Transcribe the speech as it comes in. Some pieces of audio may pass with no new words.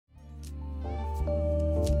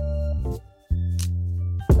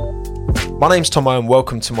My name's Tommo and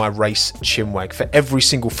welcome to my race Chinwag. For every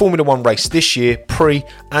single Formula 1 race this year, pre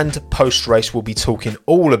and post race, we'll be talking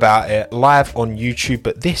all about it live on YouTube,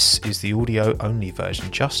 but this is the audio only version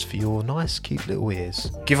just for your nice cute little ears.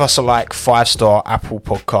 Give us a like, 5-star Apple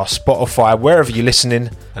Podcast, Spotify, wherever you're listening,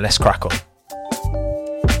 and let's crack on.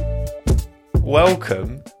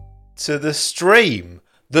 Welcome to the stream,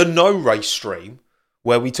 the no race stream,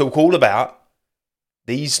 where we talk all about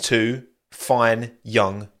these two fine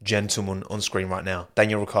young gentlemen on screen right now.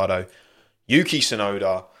 Daniel Ricciardo, Yuki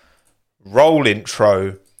Tsunoda, roll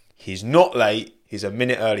intro. He's not late. He's a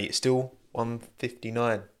minute early. It's still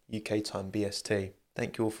 1:59 UK time BST.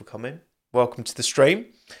 Thank you all for coming. Welcome to the stream.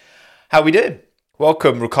 How we doing?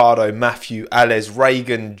 Welcome Ricciardo, Matthew, Ales,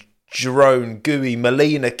 Reagan, Jerome, Gooey,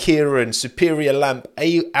 Melina, Kieran, Superior Lamp,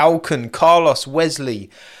 Alcon, Carlos, Wesley,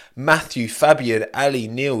 Matthew, Fabian, Ali,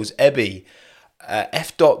 Niels, Ebby,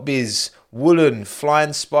 F.Biz, Woolen,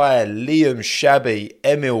 Flying Spire, Liam, Shabby,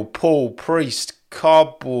 Emil, Paul, Priest,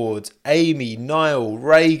 Cardboard, Amy, Niall,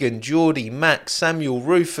 Reagan, Geordie, Max, Samuel,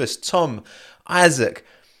 Rufus, Tom, Isaac,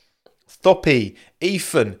 Thoppy,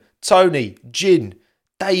 Ethan, Tony, Jin,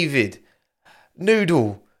 David,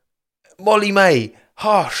 Noodle, Molly May,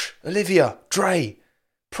 Harsh, Olivia, Dre,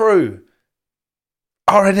 Prue,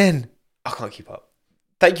 RNN. I can't keep up.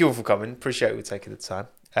 Thank you all for coming. Appreciate you taking the time.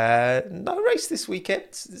 No race this weekend.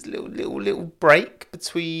 There's a little break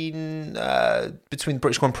between the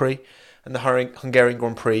British Grand Prix and the Hungarian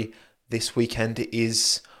Grand Prix this weekend. It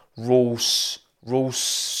is Rules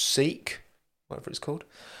Seek, whatever it's called.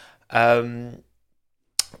 But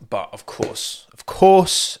of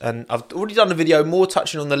course, and I've already done a video more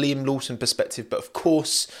touching on the Liam Lawson perspective, but of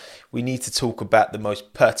course we need to talk about the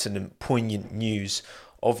most pertinent, poignant news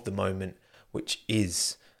of the moment, which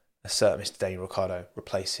is a certain Mr. Daniel Ricciardo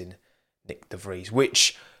replacing Nick De Vries,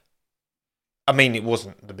 which, I mean, it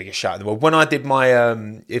wasn't the biggest shout in the world. When I did my,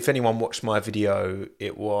 if anyone watched my video,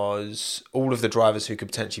 it was all of the drivers who could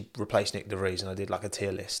potentially replace Nick De Vries, and I did like a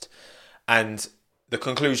tier list. And the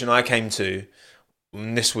conclusion I came to,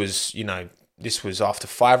 and this was after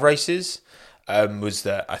 5 races, was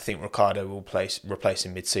that I think Ricciardo will replace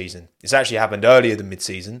him mid-season. It's actually happened earlier than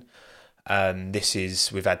mid-season.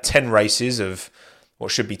 We've had 10 races of what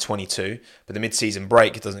should be 22, but the mid-season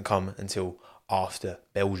break doesn't come until after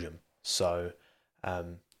Belgium. So,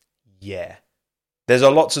 yeah. There's a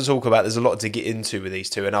lot to talk about. There's a lot to get into with these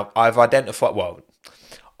two. And I've identified, what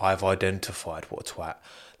a twat.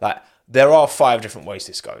 Like, there are 5 different ways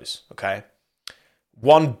this goes, okay?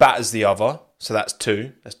 One batters the other, so that's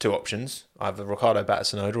 2. That's 2 options. Either Ricciardo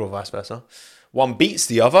batters Tsunoda or vice versa. One beats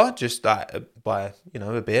the other, just like by,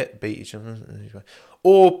 a bit, beat each other.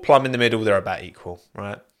 Or plumb in the middle, they're about equal,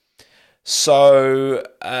 right? So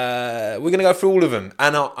we're going to go through all of them.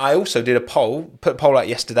 And I also did put a poll out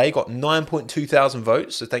yesterday, got 9.2 thousand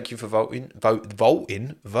votes. So thank you for voting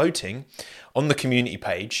on the community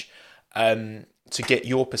page to get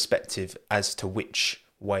your perspective as to which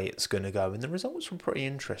way it's going to go. And the results were pretty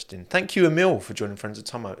interesting. Thank you, Emil, for joining Friends of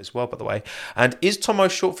Tommo as well, by the way. And is Tommo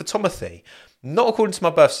short for Tomothy? Not according to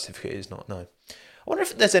my birth certificate, it is not, no. I wonder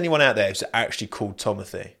if there's anyone out there who's actually called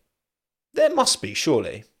Tomothy. There must be,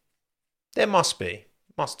 surely. There must be.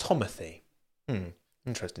 Tomothy.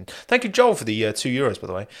 Interesting. Thank you, Joel, for the €2, by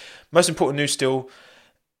the way. Most important news still,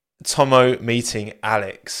 Tommo meeting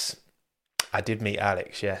Alex. I did meet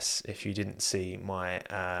Alex, yes. If you didn't see my...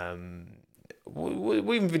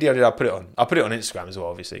 we even videoed it. I'll put it on Instagram as well,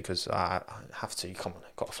 obviously, because I have to. Come on,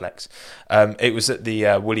 I've got to flex. It was at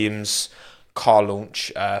the Williams car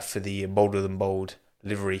launch for the Bolder Than Bold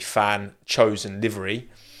livery, fan chosen livery,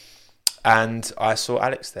 and I saw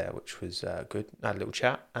Alex there, which was good. I had a little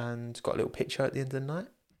chat and got a little picture at the end of the night.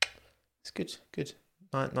 It's good,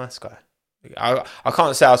 nice guy. I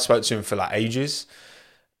can't say I spoke to him for like ages,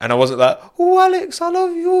 and I wasn't like, oh Alex, I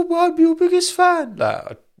love you, I'm your biggest fan.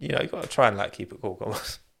 Like, you got to try and like keep it cool, come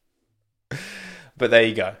on. But there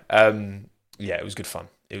you go. Yeah, it was good fun.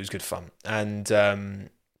 And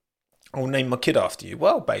I'll name my kid after you.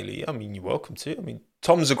 Well, Bailey, I mean, you're welcome to. I mean,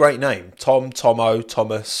 Tom's a great name. Tom, Tommo,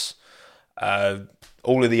 Thomas,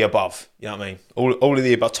 all of the above. You know what I mean? All of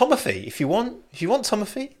the above. Tomothy, if you want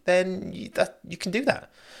Tomothy, then you can do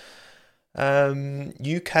that.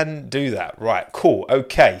 You can do that. Right, cool.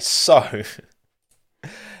 Okay, so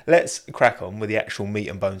let's crack on with the actual meat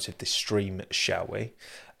and bones of this stream, shall we?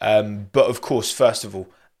 But of course, first of all,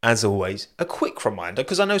 as always, a quick reminder,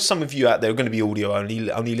 because I know some of you out there are going to be audio only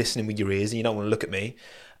listening with your ears, and you don't want to look at me,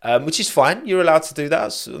 which is fine. You're allowed to do that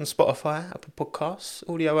on Spotify, Apple Podcasts,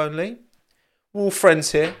 audio only. We're all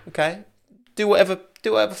friends here, okay? Do whatever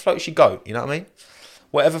floats your goat, you know what I mean?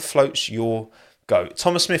 Whatever floats your go.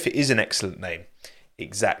 Thomas Smith, it is an excellent name.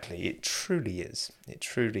 Exactly. It truly is. It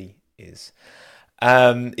truly is.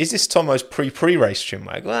 Is this Tommo's pre-race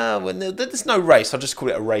Chinwag? Well, there's no race. I'll just call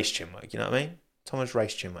it a race Chinwag. You know what I mean? Tommo's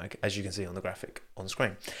race Chinwag, as you can see on the graphic on the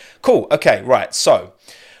screen. Cool. Okay, right. So,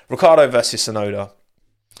 Ricciardo versus Tsunoda.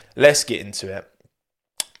 Let's get into it.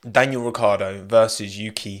 Daniel Ricciardo versus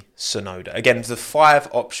Yuki Tsunoda. Again, the 5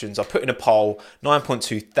 options. I put in a poll.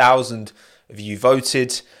 9.2 thousand of you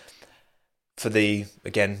voted for the,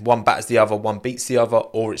 again, one batters the other, one beats the other,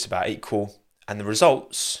 or it's about equal. And the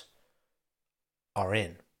results are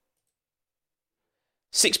in.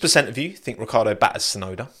 6% of you think Ricciardo batters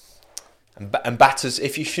Tsunoda. And batters,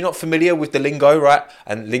 if you're not familiar with the lingo, right?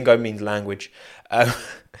 And lingo means language.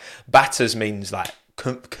 Batters means like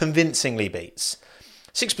convincingly beats.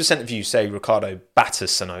 6% of you say Ricciardo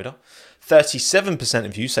batters Tsunoda. 37%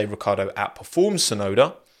 of you say Ricciardo outperforms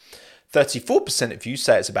Tsunoda. 34% of you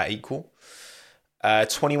say it's about equal.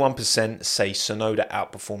 21% say Tsunoda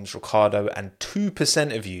outperforms Ricciardo. And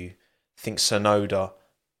 2% of you think Tsunoda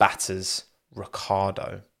batters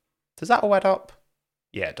Ricciardo. Does that all add up?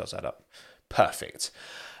 Yeah, it does add up. Perfect.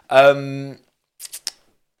 Am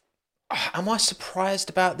I surprised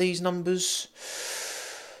about these numbers?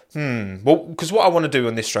 Well, because what I want to do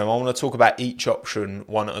on this stream, I want to talk about each option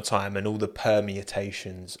one at a time and all the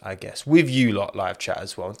permutations, I guess, with you lot live chat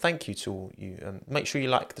as well. And thank you to all you. Make sure you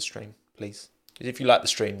like the stream, please. Because if you like the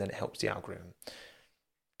stream, then it helps the algorithm.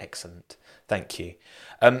 Excellent. Thank you.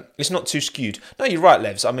 It's not too skewed. No, you're right,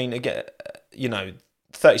 Levs. I mean, again,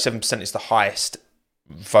 37% is the highest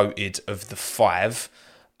voted of the 5.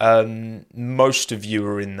 Most of you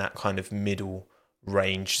are in that kind of middle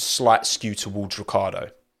range, slight skew towards Ricciardo,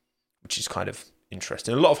 which is kind of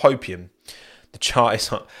interesting. A lot of hopium. The chart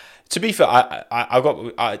is not. To be fair, I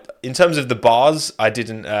got in terms of the bars. I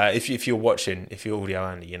didn't. If you're watching, if you're audio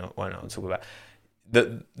only, why not talk about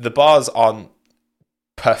the bars aren't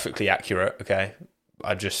perfectly accurate. Okay,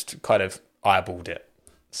 I just kind of eyeballed it.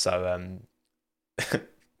 So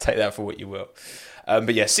take that for what you will.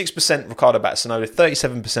 But yeah, 6% Ricciardo batters Tsunoda,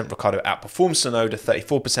 37% Ricciardo outperforms Tsunoda,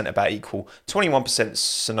 34% about equal, 21%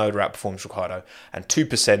 Tsunoda outperforms Ricciardo, and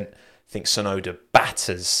 2% think Tsunoda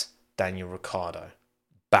batters Daniel Ricciardo.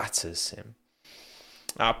 Batters him.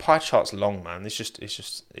 Our pie chart's long, man. It's just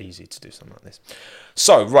easy to do something like this.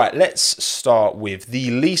 So, right, let's start with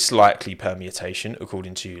the least likely permutation,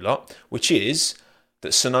 according to you lot, which is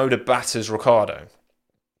that Tsunoda batters Ricciardo.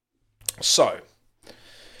 So,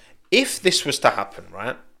 if this was to happen,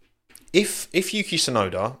 right? If Yuki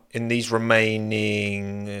Tsunoda in these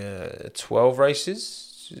remaining 12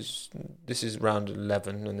 races, this is round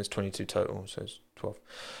 11 and there's 22 total, so it's 12.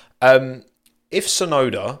 If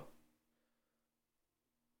Tsunoda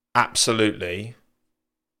absolutely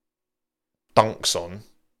dunks on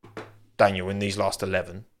Daniel in these last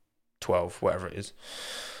 11, 12, whatever it is,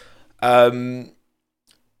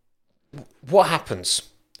 what happens?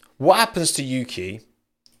 What happens to Yuki?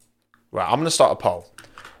 Right, I'm going to start a poll.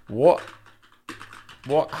 What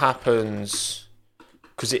happens?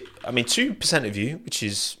 Because 2% of you, it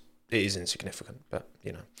is insignificant, but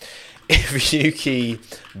if Yuki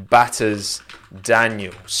batters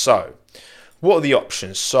Daniel, so what are the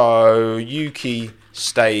options? So Yuki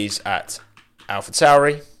stays at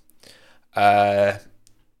AlphaTauri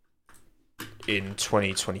in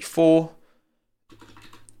 2024.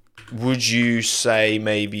 Would you say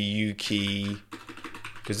maybe Yuki?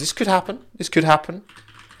 Because this could happen.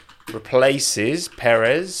 Replaces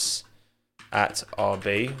Perez at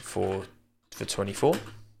RB for 24.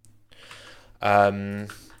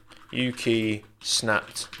 Yuki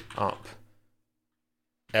snapped up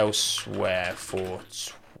elsewhere for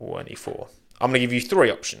 24. I'm going to give you 3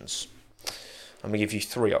 options.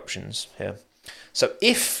 Here. So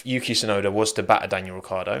if Yuki Tsunoda was to batter Daniel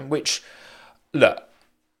Ricciardo, which, look,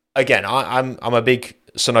 again, I'm a big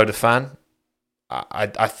Tsunoda fan.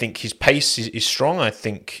 I think his pace is strong. I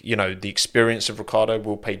think, the experience of Ricciardo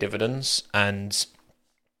will pay dividends, and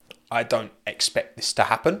I don't expect this to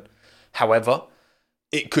happen. However,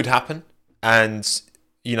 it could happen, and,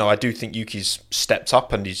 I do think Yuki's stepped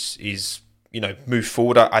up and is moved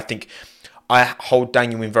forward. I think I hold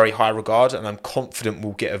Daniel in very high regard, and I'm confident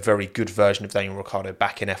we'll get a very good version of Daniel Ricciardo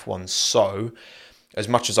back in F1. So, as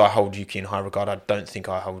much as I hold Yuki in high regard, I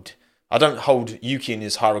don't hold Yuki in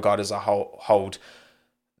as high regard as I hold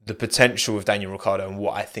the potential of Daniel Ricciardo and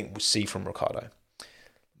what I think we'll see from Ricciardo.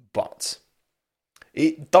 But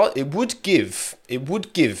it would give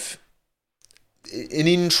an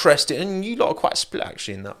interesting, and you lot are quite split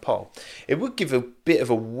actually in that poll. It would give a bit of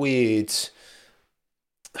a weird.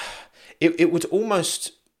 It would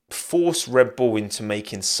almost force Red Bull into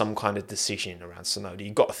making some kind of decision around Tsunoda.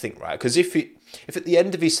 You've got to think, right? Because if at the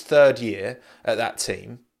end of his third year at that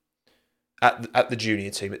team, at the junior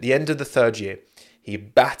team, at the end of the third year, he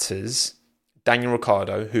batters Daniel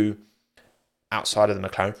Ricciardo, who, outside of the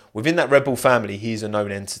McLaren, within that Red Bull family, he's a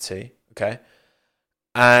known entity, okay?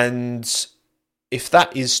 And if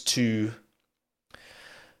that is to...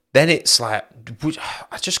 then it's like,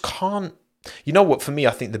 I just can't... You know what, for me,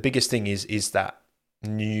 I think the biggest thing is that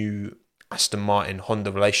new Aston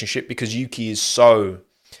Martin-Honda relationship, because Yuki is so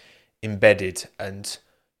embedded and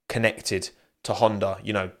connected to Honda.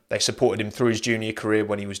 You know, they supported him through his junior career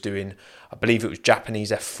when he was doing, I believe it was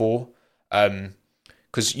Japanese F4.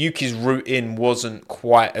 Because Yuki's route in wasn't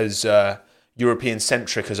quite as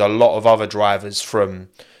European-centric as a lot of other drivers from,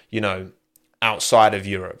 you know, outside of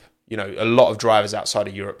Europe. You know, a lot of drivers outside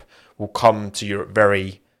of Europe will come to Europe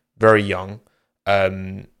very, very young.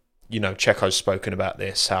 You know, Checo's spoken about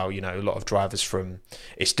this, how, you know, a lot of drivers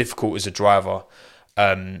it's difficult as a driver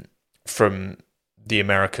from the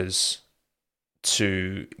Americas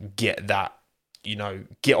to get that, you know,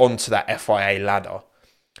 get onto that FIA ladder.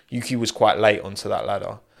 Yuki was quite late onto that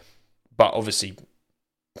ladder, but obviously,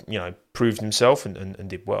 you know, proved himself and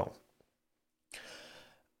did well.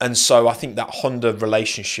 And so I think that Honda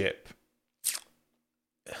relationship,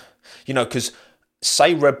 you know, because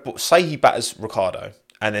say he batters Ricciardo,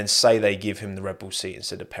 and then say they give him the Red Bull seat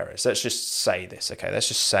instead of Perez. Let's just say this, okay? Let's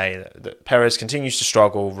just say that Perez continues to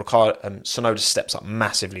struggle. Tsunoda steps up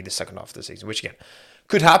massively the second half of the season, which again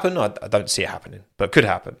could happen. I don't see it happening, but could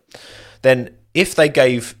happen. Then if they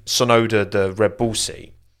gave Tsunoda the Red Bull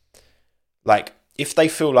seat, like if they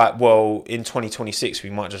feel like, well, in 2026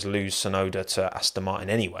 we might just lose Tsunoda to Aston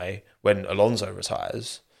Martin anyway when Alonso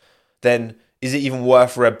retires, then is it even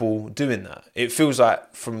worth Red Bull doing that? It feels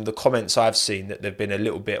like from the comments I've seen that they've been a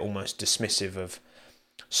little bit almost dismissive of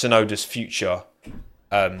Tsunoda's future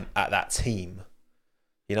at that team.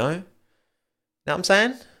 You know? Know what I'm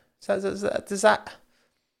saying? Does that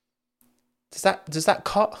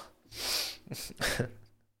cut?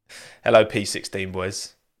 Hello, P16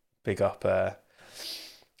 boys. Big up Pat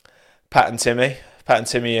and Timmy. Pat and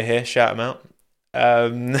Timmy are here. Shout them out.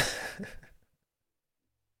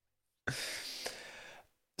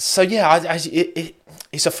 So yeah,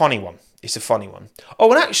 it's a funny one. It's a funny one.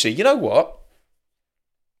 Oh, and actually, you know what?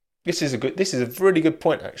 This is a really good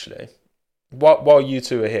point actually. While you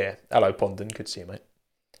two are here, hello Pondon, good to see you, mate.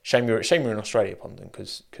 Shame you're in Australia, Pondon,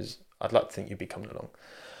 because I'd like to think you'd be coming along.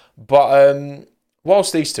 But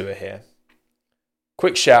whilst these two are here,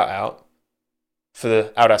 quick shout out for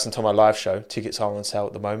the Aldas and Tommo live show. Tickets are on sale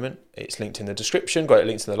at the moment. It's linked in the description. Got it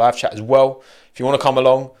linked in the live chat as well. If you want to come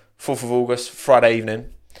along, 4th of August, Friday evening,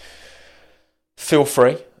 feel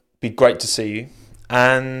free. Be great to see you.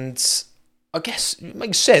 And I guess it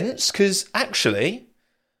makes sense because actually,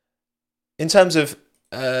 in terms of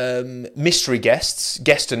mystery guests,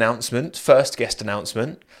 first guest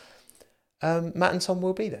announcement, Matt and Tom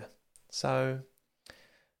will be there. So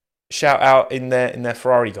shout out in their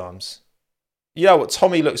Ferrari garms. You know what?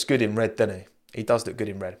 Tommy looks good in red, doesn't he? He does look good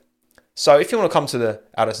in red. So if you want to come to the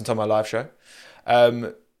Aldas and Tommo live show,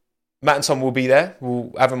 Matt and Tom will be there.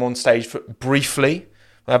 We'll have them on stage briefly.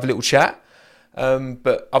 We'll have a little chat.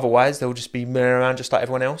 But otherwise, they'll just be milling around just like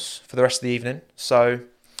everyone else for the rest of the evening. So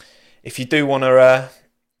if you do want to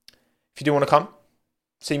come,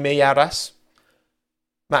 see me, Aldas,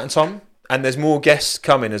 Matt and Tom, and there's more guests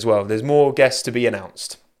coming as well. There's more guests to be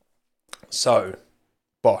announced. So,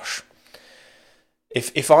 bosh.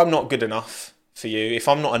 If I'm not good enough for you, if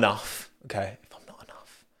I'm not enough, okay, if I'm not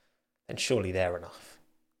enough, then surely they're enough.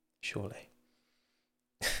 Surely.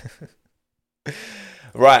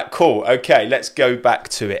 Right, cool. Okay, let's go back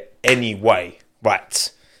to it anyway.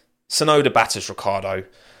 Right. Tsunoda batters Ricciardo.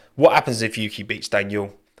 What happens if Yuki beats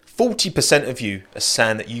Daniel? 40% of you are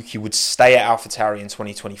saying that Yuki would stay at AlphaTauri in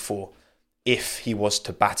 2024 if he was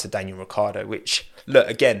to batter Daniel Ricciardo, which, look,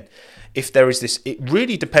 again, if there is this, it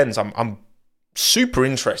really depends. I'm super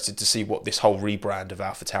interested to see what this whole rebrand of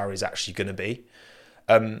AlphaTauri is actually going to be.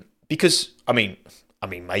 Because, I mean,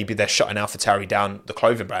 maybe they're shutting AlphaTauri down, the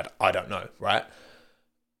clothing brand. I don't know, right?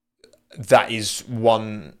 That is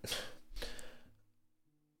one...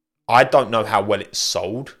 I don't know how well it's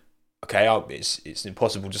sold. Okay, it's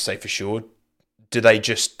impossible to say for sure. Do they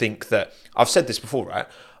just think that... I've said this before, right?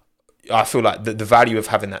 I feel like the value of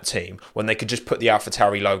having that team, when they could just put the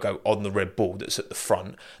AlphaTauri logo on the Red Bull that's at the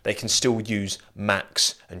front, they can still use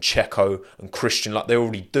Max and Checo and Christian like they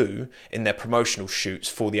already do in their promotional shoots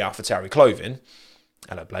for the AlphaTauri clothing.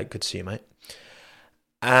 Hello, Blake. Good to see you, mate.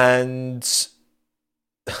 And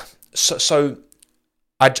so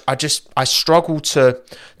I struggle to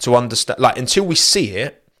understand, like, until we see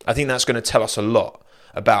it. I think that's going to tell us a lot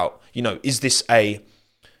about, is this a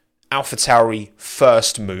AlphaTauri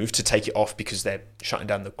first move to take it off because they're shutting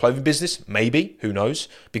down the clothing business? Maybe, who knows?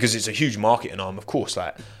 Because it's a huge marketing arm, of course.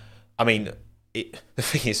 Like, I mean, the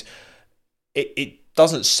thing is, it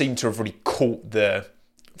doesn't seem to have really caught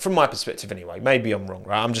from my perspective anyway. Maybe I'm wrong,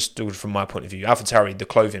 right? I'm just doing from my point of view. AlphaTauri, the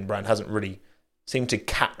clothing brand, hasn't really seemed to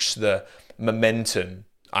catch the momentum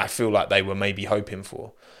I feel like they were maybe hoping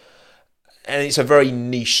for. And it's a very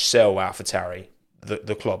niche sell, AlphaTauri.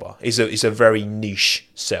 The clobber is a very niche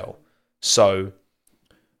sell. So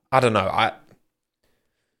I don't know.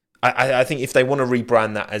 I think if they want to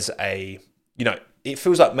rebrand that as a, it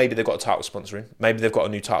feels like maybe they've got a title sponsor in. Maybe they've got a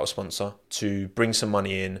new title sponsor to bring some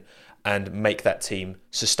money in and make that team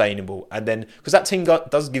sustainable. And then, because that team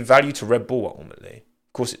does give value to Red Bull ultimately.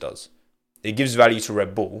 Of course it does. It gives value to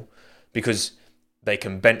Red Bull because they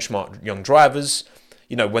can benchmark young drivers.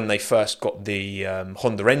 When they first got the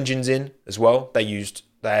Honda engines in as well, they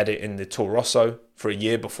had it in the Toro Rosso for a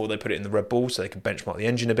year before they put it in the Red Bull, so they could benchmark the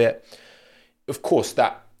engine a bit. Of course,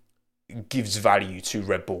 that gives value to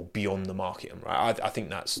Red Bull beyond the marketing, right? I think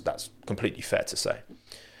that's completely fair to say.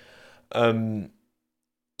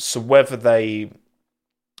 So whether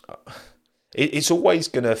it's always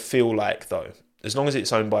going to feel like, though, as long as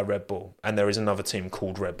it's owned by Red Bull and there is another team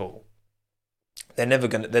called Red Bull,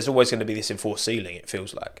 there's always going to be this enforced ceiling, it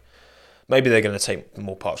feels like. Maybe they're going to take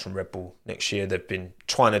more parts from Red Bull next year. They've been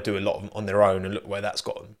trying to do a lot of them on their own, and look where that's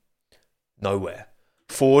got them. Nowhere.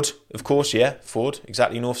 Ford, of course, yeah. Ford,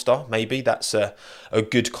 exactly, North Star. Maybe that's a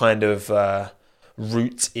good kind of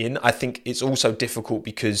route in. I think it's also difficult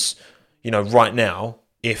because, right now,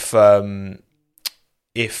 if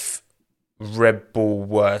Red Bull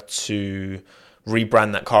were to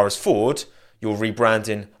rebrand that car as Ford, you're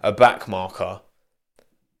rebranding a back marker,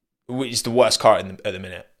 which is the worst car at the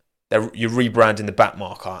minute. You're rebranding the back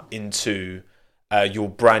marker into your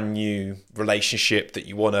brand new relationship that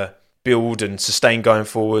you want to build and sustain going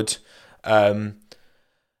forward.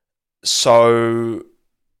 So,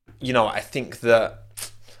 I think that,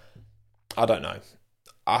 I don't know.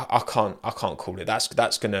 I can't call it.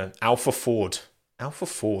 That's gonna Alpha Ford.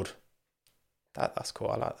 That's cool.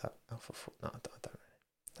 I like that. Alpha Ford. No, I don't really.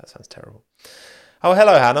 That sounds terrible. Oh,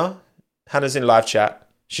 hello, Hannah. Hannah's in live chat.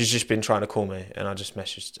 She's just been trying to call me, and I just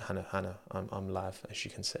messaged Hannah, I'm live, as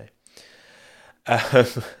you can see.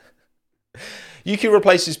 Yuki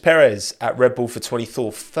replaces Perez at Red Bull for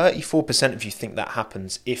 24. 34% of you think that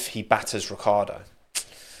happens if he batters Ricciardo.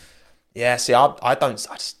 Yeah, see, I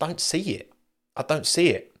just don't see it. I don't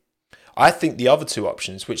see it. I think the other two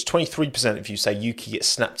options, which 23% of you say Yuki gets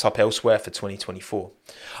snapped up elsewhere for 2024.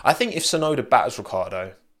 I think if Tsunoda batters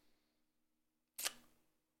Ricciardo,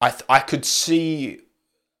 I could see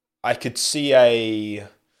an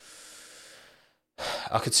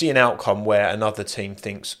outcome where another team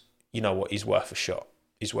thinks, you know what, he's worth a shot.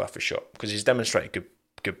 Because he's demonstrated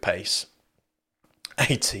good pace.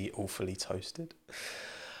 AT awfully toasted.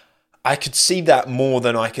 I could see that more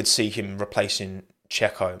than I could see him replacing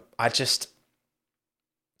Checo.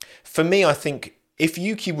 For me, I think if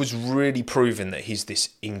Yuki was really proving that he's this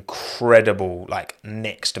incredible,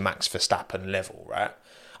 next to Max Verstappen level, right?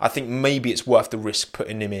 I think maybe it's worth the risk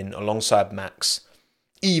putting him in alongside Max,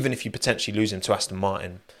 even if you potentially lose him to Aston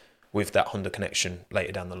Martin with that Honda connection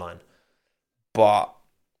later down the line. But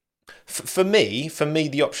for me,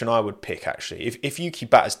 the option I would pick, actually, if Yuki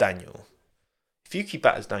batters Daniel,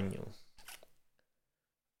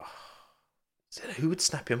 who would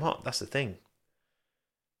snap him up? That's the thing.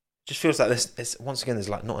 Just feels like there's once again, there's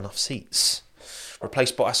not enough seats.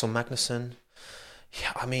 Replace Bottas or Magnussen.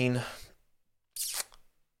 Yeah, I mean,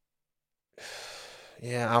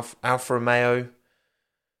 yeah, Alfa Romeo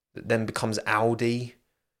that then becomes Audi.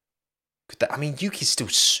 Yuki's still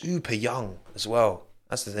super young as well.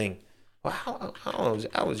 That's the thing. Well, how old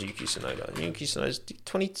is Yuki Tsunoda? Yuki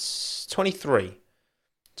Tsunoda's 23.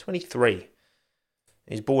 23.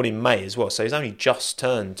 He's born in May as well, so he's only just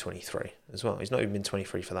turned 23 as well. He's not even been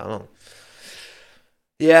 23 for that long.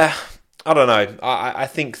 Yeah, I don't know. I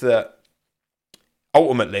think that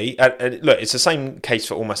ultimately, look, it's the same case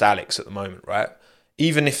for almost Alex at the moment, right?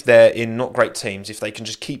 Even if they're in not great teams, if they can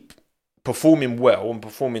just keep performing well and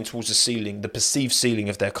performing towards the perceived ceiling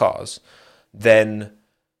of their cars, then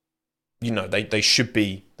they should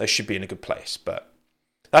be in a good place. But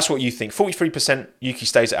that's what you think. 43% Yuki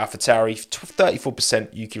stays at AlphaTauri, 34%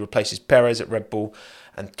 Yuki replaces Perez at Red Bull,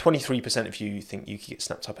 and 23% of you think Yuki gets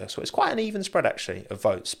snapped up elsewhere. It's quite an even spread, actually, of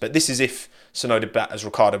votes. But this is if Tsunoda batters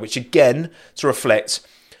Ricciardo, which, again, to reflect,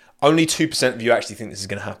 only 2% of you actually think this is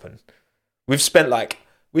going to happen. We've spent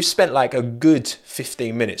we've spent like a good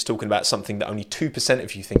 15 minutes talking about something that only 2%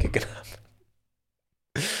 of you think are going to happen.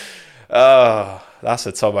 Oh, that's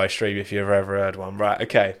a Tommo stream if you've ever heard one. Right,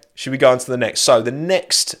 okay. Should we go on to the next? So the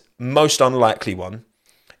next most unlikely one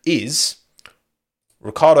is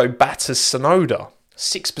Ricciardo batters Tsunoda.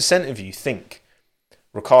 6% of you think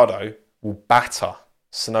Ricciardo will batter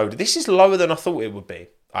Tsunoda. This is lower than I thought it would be.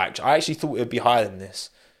 I actually thought it would be higher than this.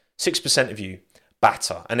 6% of you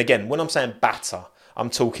batter. And again, when I'm saying batter, I'm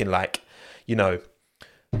talking like, you know,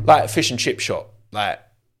 like a fish and chip shop, like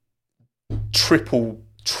triple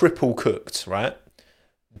cooked, right?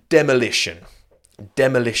 Demolition.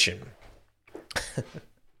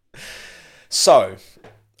 So,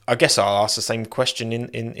 I guess I'll ask the same question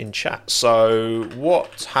in chat. So,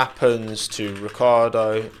 what happens to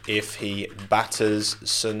Ricciardo if he batters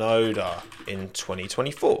Tsunoda in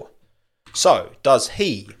 2024? So, does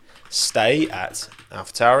he stay at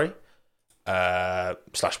AlphaTauri, /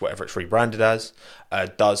 whatever it's rebranded as?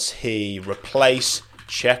 Does he replace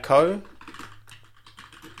Checo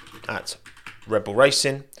at Red Bull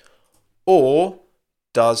Racing? Or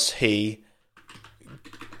does he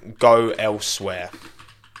go elsewhere?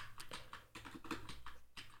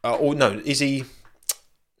 Or no, is he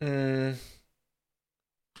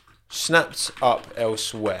snapped up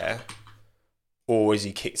elsewhere, or is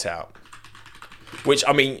he kicked out? Which,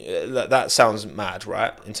 I mean, that sounds mad,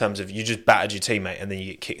 right? In terms of you just battered your teammate and then you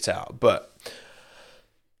get kicked out. But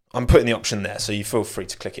I'm putting the option there, so you feel free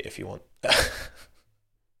to click it if you want.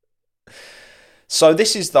 So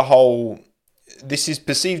this is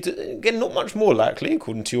perceived, again, not much more likely,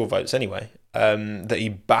 according to your votes anyway, that he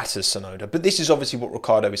batters Tsunoda. But this is obviously what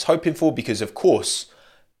Ricciardo is hoping for because, of course,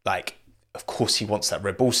 he wants that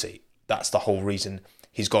Red Bull seat. That's the whole reason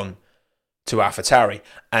he's gone to AlphaTauri.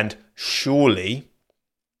 And surely,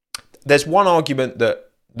 there's one argument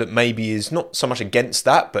that maybe is not so much against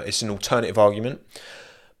that, but it's an alternative argument.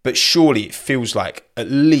 But surely it feels like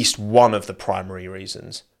at least one of the primary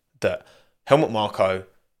reasons that Helmut Marko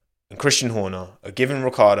and Christian Horner are giving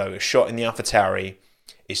Ricciardo a shot in the AlphaTauri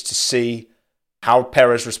is to see how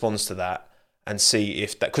Perez responds to that and see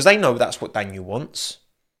if that, because they know that's what Daniel wants.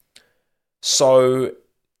 So,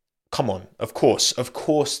 come on, of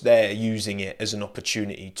course they're using it as an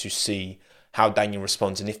opportunity to see how Daniel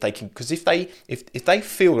responds and if they can, because if they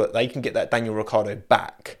feel that they can get that Daniel Ricciardo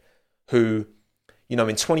back, who, you know,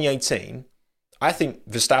 in 2018, I think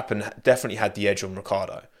Verstappen definitely had the edge on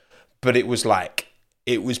Ricciardo. But it was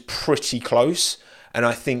pretty close. And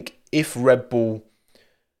I think if Red Bull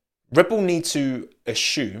need to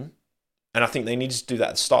assume, and I think they need to do that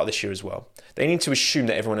at the start of this year as well, they need to assume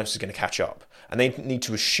that everyone else is going to catch up. And they need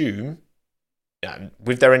to assume,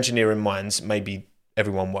 with their engineering minds, maybe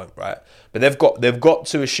everyone won't, right? But they've got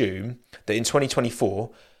to assume that in 2024,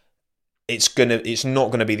 it's not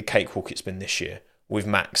going to be the cakewalk it's been this year with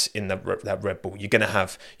Max in that Red Bull. You're going to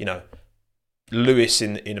have, you know, Lewis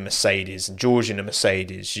in a Mercedes, George in a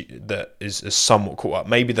Mercedes that is somewhat caught up.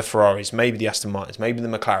 Maybe the Ferraris, maybe the Aston Martins, maybe the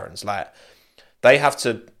McLarens. Like, they have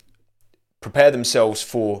to prepare themselves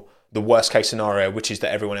for the worst case scenario, which is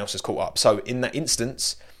that everyone else is caught up. So in that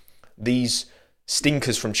instance, these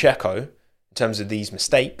stinkers from Checo, in terms of these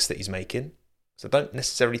mistakes that he's making, so I don't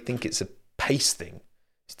necessarily think it's a pace thing,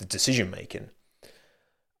 it's the decision making.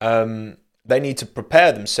 They need to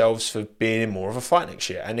prepare themselves for being in more of a fight next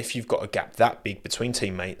year. And if you've got a gap that big between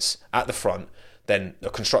teammates at the front, then the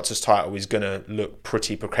Constructors' title is going to look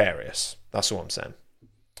pretty precarious. That's all I'm saying.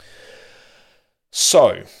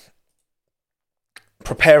 So,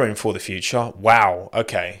 preparing for the future. Wow,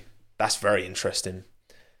 okay. That's very interesting.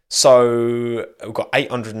 So, we've got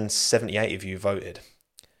 878 of you voted.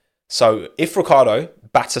 So, if Ricciardo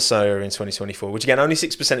batters Tsunoda in 2024, which again, only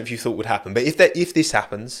 6% of you thought would happen, but if this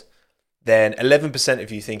happens, then 11%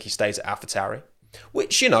 of you think he stays at AlphaTauri,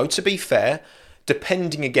 which, you know, to be fair,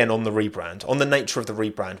 depending again on the rebrand, on the nature of the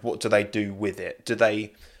rebrand, what do they do with it? Do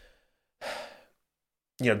they,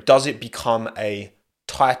 you know, does it become a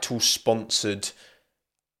title-sponsored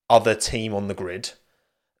other team on the grid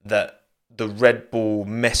that the Red Bull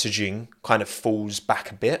messaging kind of falls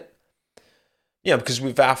back a bit? You know, because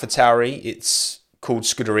with AlphaTauri, it's called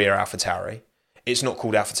Scuderia AlphaTauri. It's not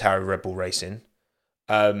called AlphaTauri Red Bull Racing.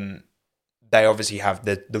 They obviously have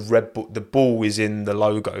the Red Bull. The ball is in the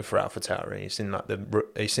logo for AlphaTauri.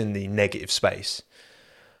 It's in the negative space,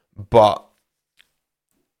 but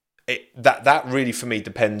that really for me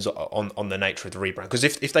depends on the nature of the rebrand. Because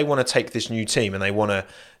if they want to take this new team and they want to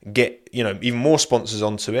get, you know, even more sponsors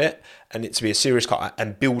onto it and it to be a serious cut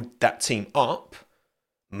and build that team up,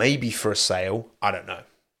 maybe for a sale, I don't know.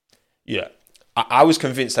 Yeah, I was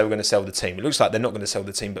convinced they were going to sell the team. It looks like they're not going to sell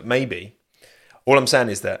the team, but maybe. All I'm saying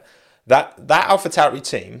is that AlphaTauri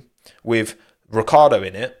team with Ricciardo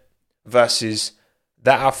in it versus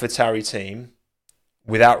that AlphaTauri team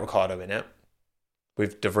without Ricciardo in it,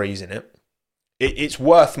 with De Vries in it, it's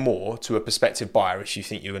worth more to a prospective buyer if you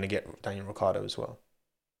think you're going to get Daniel Ricciardo as well.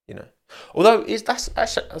 You know, although that's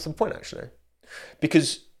a point actually,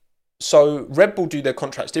 because so Red Bull do their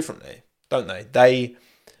contracts differently, don't they?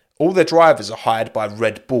 All their drivers are hired by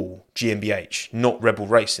Red Bull GmbH, not Red Bull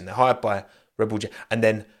Racing. They're hired by Red Bull, and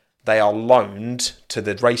then they are loaned to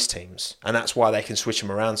the race teams, and that's why they can switch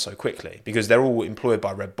them around so quickly, because they're all employed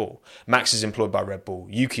by Red Bull. Max is employed by Red Bull.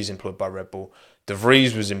 Yuki's employed by Red Bull. De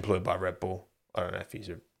Vries was employed by Red Bull. I don't know if he's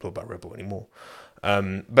employed by Red Bull anymore.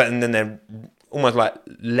 But and then they're almost like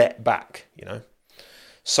let back, you know.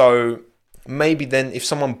 So maybe then if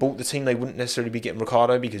someone bought the team, they wouldn't necessarily be getting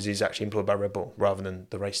Ricciardo because he's actually employed by Red Bull rather than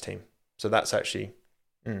the race team. So that's actually,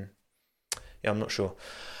 yeah, I'm not sure.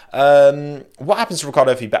 What happens to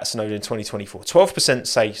Ricciardo if he bats Tsunoda in 2024? 12%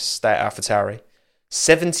 say stay at AlphaTauri.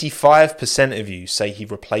 75% of you say he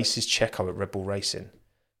replaces Checo at Red Bull Racing.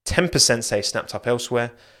 10% say snapped up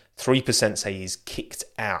elsewhere. 3% say he's kicked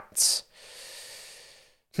out.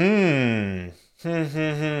 If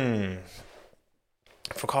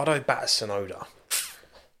Ricciardo bats Tsunoda,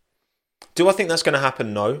 do I think that's going to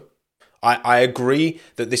happen? No. I agree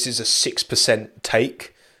that this is a 6%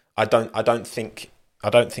 take. I don't think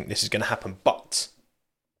this is going to happen. But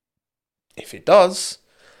if it does,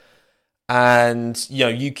 and you know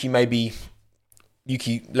Yuki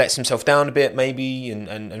lets himself down a bit maybe,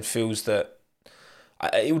 and feels that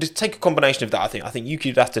it would take a combination of that. I think Yuki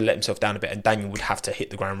would have to let himself down a bit, and Daniel would have to hit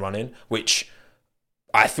the ground running, which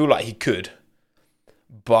I feel like he could.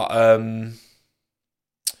 But if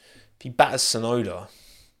he batters Tsunoda,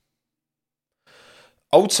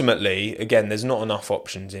 ultimately, again, there's not enough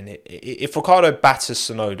options in it. If Ricciardo batters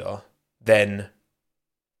Tsunoda, then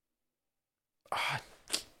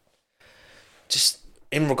just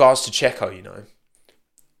in regards to Checo, you know,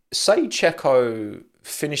 say Checo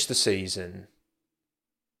finished the season.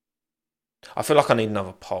 I feel like I need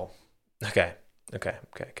another poll. Okay. Okay,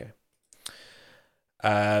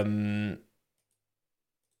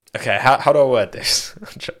 how do I word this?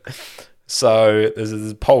 So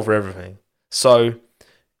there's a poll for everything. So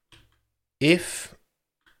if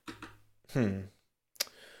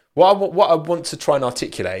what I want to try and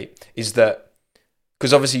articulate is that,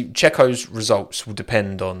 because obviously Checo's results will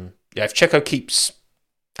depend on, if Checo keeps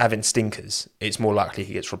having stinkers, it's more likely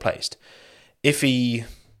he gets replaced. If he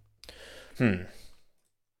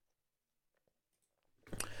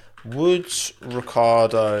would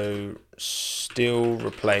Ricciardo still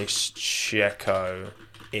replace Checo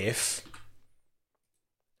if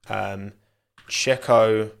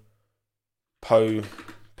Checo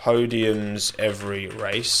podiums every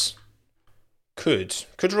race? Could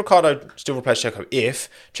Ricciardo still replace Checo if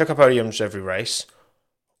Checo podiums every race,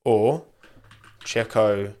 or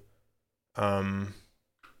Checo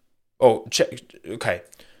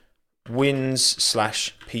wins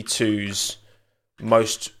 / P2's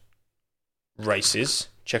most races,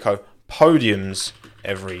 Checo podiums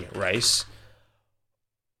every race,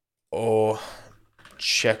 or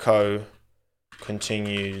Checo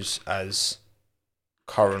continues as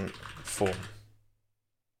current form.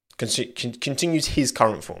 Continues his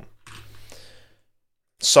current form.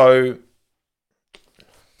 So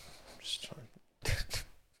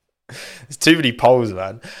there's too many polls,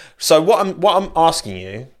 man. So what I'm asking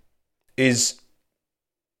you is,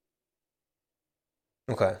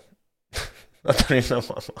 okay, I don't even know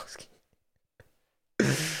what I'm asking.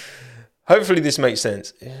 Hopefully this makes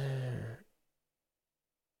sense.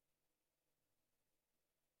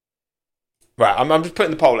 Right, I'm just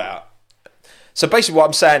putting the poll out. So basically what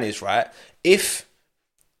I'm saying is, right, if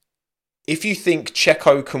you think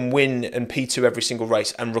Checo can win and P2 every single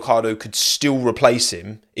race and Ricciardo could still replace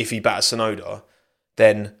him if he batters Tsunoda,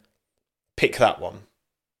 then pick that one.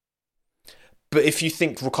 But if you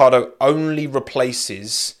think Ricciardo only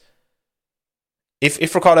replaces, if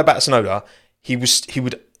Ricciardo batters Tsunoda, he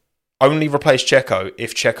would only replace Checo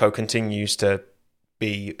if Checo continues to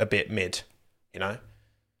be a bit mid, you know?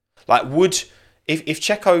 Like, if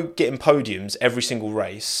Checo getting podiums every single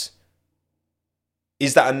race,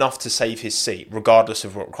 is that enough to save his seat, regardless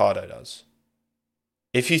of what Ricciardo does?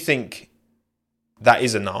 If you think that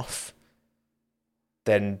is enough,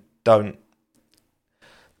 then don't.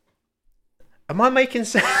 Am I making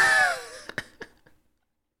sense?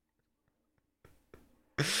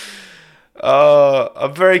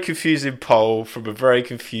 A very confusing poll from a very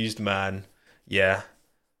confused man. Yeah.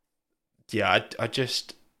 I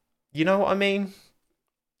just, you know what I mean?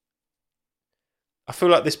 I feel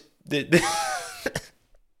like this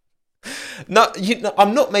No,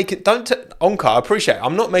 I'm not making. Onka, I appreciate it.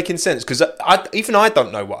 I'm not making sense because even I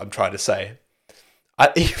don't know what I'm trying to say.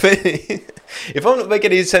 If I'm not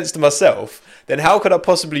making any sense to myself, then how could I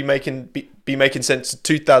possibly be making sense to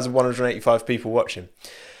 2,185 people watching?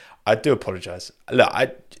 I do apologise. Look,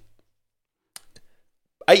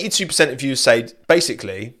 82% of you say,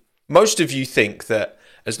 basically, most of you think that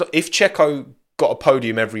if Checo got a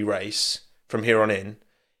podium every race from here on in,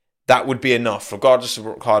 that would be enough, regardless of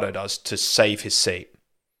what Ricciardo does, to save his seat.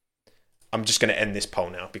 I'm just going to end this poll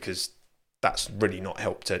now because that's really not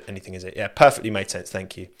helped anything, is it? Yeah, perfectly made sense.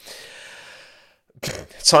 Thank you.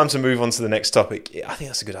 Time to move on to the next topic. Yeah, I think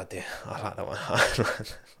that's a good idea. I like that one.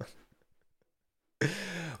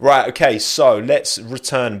 Right, okay, so let's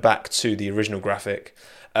return back to the original graphic.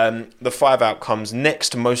 The 5 outcomes.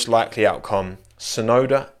 Next most likely outcome,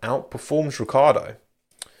 TSUNODA outperforms Ricciardo.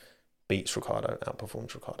 Beats Ricciardo,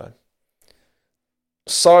 outperforms Ricciardo.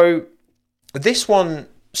 So this one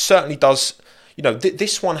certainly does,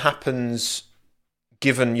 this one happens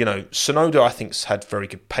given, TSUNODA I think's had very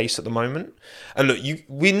good pace at the moment. And look,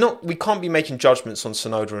 we can't be making judgments on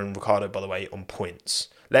TSUNODA and Ricciardo, by the way, on points.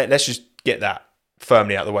 Let's just get that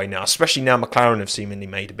firmly out of the way now, especially now McLaren have seemingly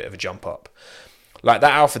made a bit of a jump up. Like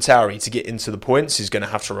that AlphaTauri to get into the points is going to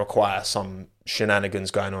have to require some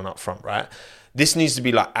shenanigans going on up front, right? This needs to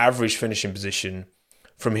be like average finishing position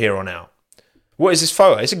from here on out. What is this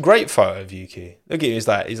photo? It's a great photo of Yuki. Look at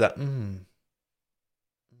it. He's like, and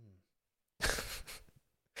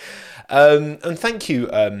thank you,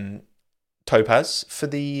 Topaz, for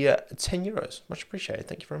the €10. Much appreciated.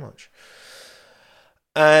 Thank you very much.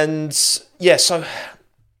 And yeah, so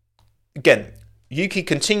again, Yuki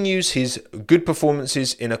continues his good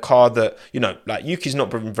performances in a car that, Yuki's not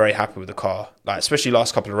been very happy with the car. Like, especially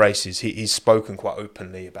last couple of races, he's spoken quite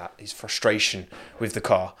openly about his frustration with the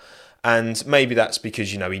car. And maybe that's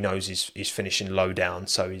because, he knows he's finishing low down,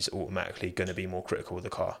 so he's automatically going to be more critical of the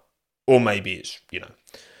car. Or maybe it's,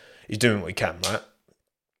 he's doing what he can, right?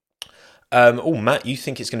 Matt, you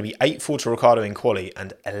think it's going to be 8-4 to Ricciardo in quali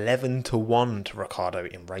and 11-1 to Ricciardo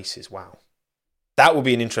in races. Wow. That will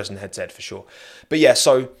be an interesting head-to-head for sure. But yeah,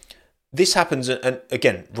 so this happens, and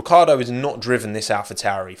again, Ricciardo has not driven this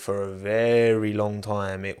AlphaTauri for a very long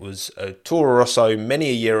time. It was a Toro Rosso many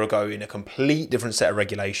a year ago in a complete different set of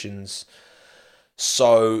regulations.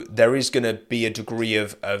 So there is going to be a degree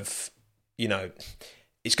of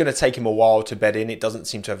it's going to take him a while to bed in. It doesn't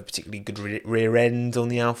seem to have a particularly good rear end on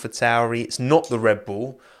the AlphaTauri. It's not the Red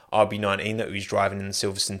Bull RB19 that he was driving in the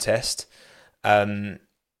Silverstone test.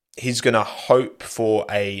 He's going to hope for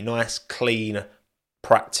a nice, clean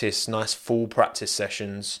practice, nice full practice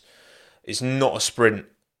sessions. It's not a sprint,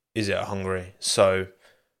 is it, at Hungary? So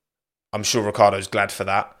I'm sure Ricciardo's glad for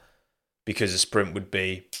that because a sprint would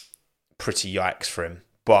be pretty yikes for him.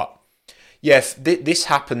 But yeah, if this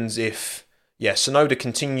happens if TSUNODA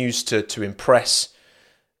continues to impress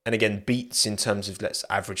and again beats in terms of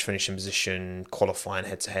average finishing position, qualifying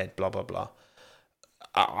head to head, blah blah blah.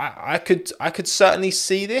 I could certainly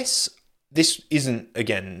see this. This isn't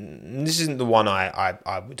the one I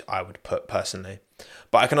would put personally,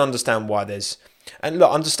 but I can understand why there's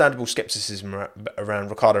understandable skepticism around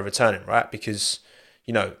Ricciardo returning, right? Because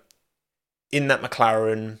in that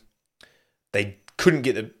McLaren they couldn't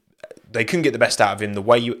get the best out of him. The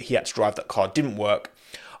way he had to drive that car didn't work.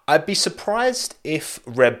 I'd be surprised if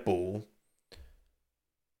Red Bull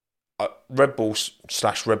 / Red Bull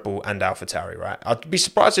and AlphaTauri, right? I'd be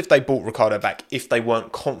surprised if they brought Ricciardo back if they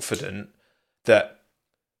weren't confident that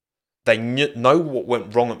they know what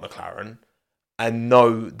went wrong at McLaren and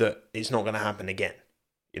know that it's not going to happen again.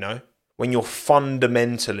 When you're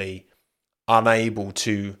fundamentally unable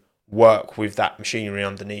to work with that machinery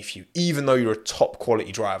underneath you, even though you're a top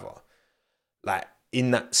quality driver, like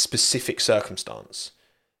in that specific circumstance,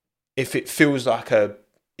 if it feels like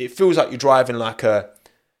you're driving like a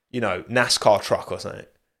NASCAR truck or something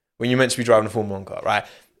when you're meant to be driving a Formula 1 car, right?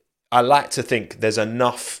 I like to think there's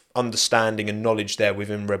enough understanding and knowledge there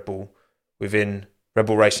within Red Bull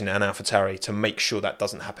Racing and AlphaTauri to make sure that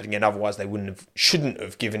doesn't happen again. Otherwise, they shouldn't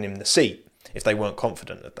have given him the seat if they weren't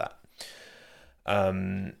confident of that.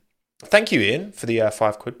 Thank you, Ian, for the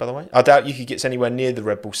 £5, by the way. I doubt Yuki gets anywhere near the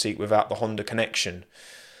Red Bull seat without the Honda connection.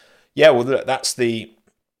 Yeah, well,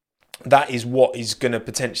 that is what is going to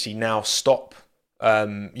potentially now stop.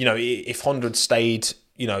 If Honda had stayed,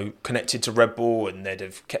 connected to Red Bull and they'd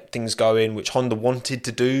have kept things going, which Honda wanted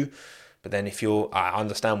to do. But then I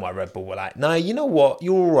understand why Red Bull were like, no, you know what?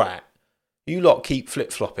 You're all right. You lot keep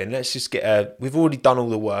flip-flopping. Let's just we've already done all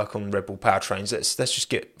the work on Red Bull powertrains. Let's just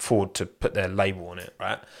get Ford to put their label on it,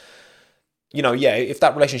 right? If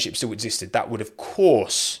that relationship still existed, that would, of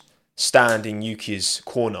course, stand in Yuki's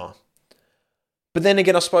corner. But then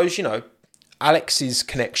again, I suppose, Alex's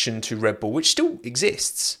connection to Red Bull, which still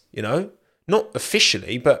exists, not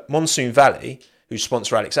officially, but Monsoon Valley, who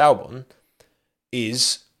sponsor Alex Albon,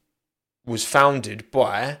 was founded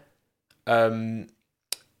by Charlie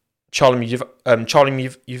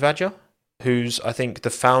Muvadja, who's, I think, the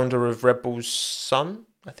founder of Red Bull's son,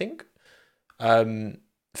 I think,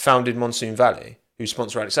 founded Monsoon Valley, who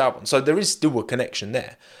sponsor Alex Albon. So there is still a connection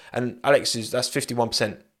there. And that's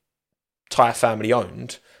 51% Tyre family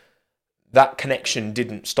owned. That connection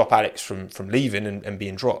didn't stop Alex from leaving and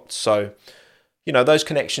being dropped. So, those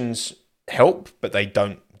connections help, but they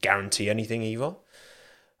don't guarantee anything either.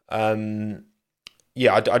 I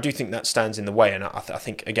do think that stands in the way. And I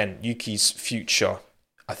think, again, Yuki's future,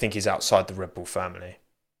 I think, is outside the Red Bull family.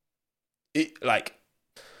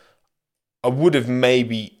 I would have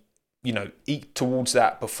maybe, eked towards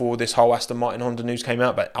that before this whole Aston Martin Honda news came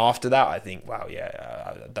out. But after that, I think,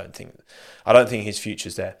 I don't think his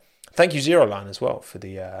future's there. Thank you, Zero Line, as well, for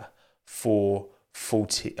the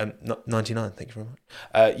 440.99. Thank you very much.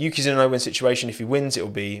 Yuki's in a no-win situation. If he wins, it'll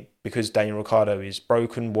be because Daniel Ricciardo is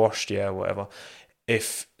broken, washed, whatever.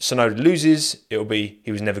 If Tsunoda loses, it'll be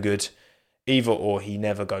he was never good. Either or, he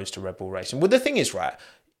never goes to Red Bull Racing. Well, the thing is, right,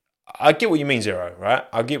 I get what you mean, Zero, right?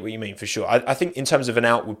 I get what you mean, for sure. I think in terms of an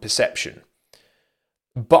outward perception.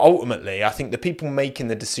 But ultimately, I think the people making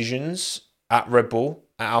the decisions at Red Bull,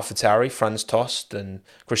 at AlphaTauri, Franz Tost and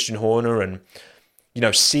Christian Horner, and,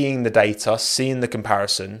 seeing the data, seeing the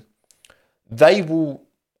comparison, I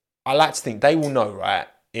like to think they will know, right,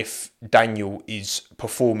 if Daniel is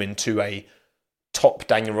performing to a top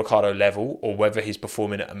Daniel Ricciardo level or whether he's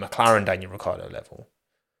performing at a McLaren Daniel Ricciardo level.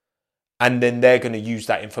 And then they're going to use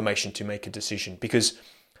that information to make a decision. Because,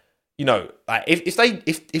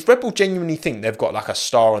 if Red Bull genuinely think they've got like a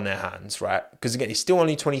star on their hands, right? Because again, he's still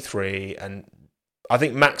only 23, and I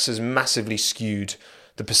think Max has massively skewed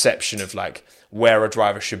the perception of like where a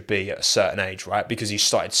driver should be at a certain age, right? Because he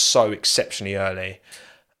started so exceptionally early.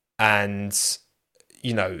 And,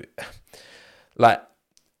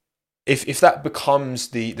 if that becomes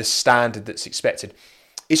the standard that's expected,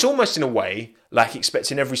 it's almost in a way like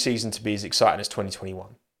expecting every season to be as exciting as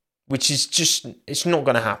 2021, which is just, it's not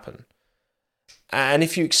going to happen. And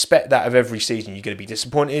if you expect that of every season, you're going to be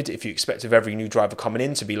disappointed. If you expect of every new driver coming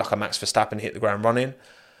in to be like a Max Verstappen, hit the ground running,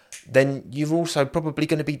 then you're also probably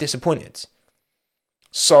going to be disappointed.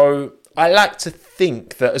 So I like to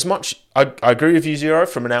think that as much, I agree with you, Zero,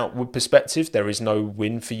 from an outward perspective, there is no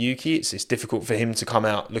win for Yuki. It's difficult for him to come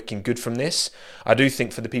out looking good from this. I do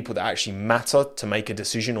think for the people that actually matter to make a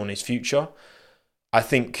decision on his future, I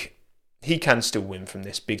think he can still win from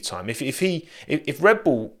this big time. If Red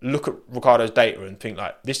Bull look at Ricciardo's data and think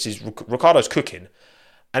like, this is Ricciardo's cooking,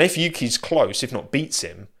 and if Yuki's close, if not beats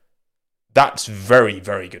him, that's very,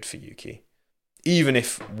 very good for Yuki. Even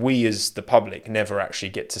if we as the public never actually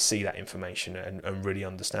get to see that information and really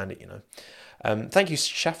understand it, Thank you,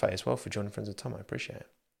 Shafe, as well, for joining Friends of Tommo. I appreciate it.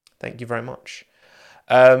 Thank you very much.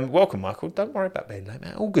 Welcome, Michael. Don't worry about being late,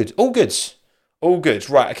 man. All good. All good. All good.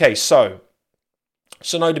 Right, okay, so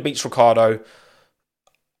Tsunoda beats Ricciardo.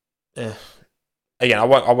 Again, I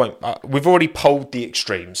won't. We've already polled the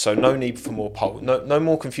extremes, so no need for more polls. No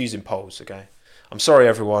more confusing polls, okay? I'm sorry,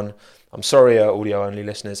 everyone. I'm sorry, audio-only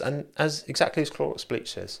listeners. And exactly as Clorox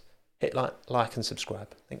Bleach says, hit like and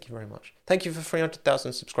subscribe. Thank you very much. Thank you for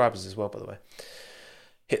 300,000 subscribers as well, by the way.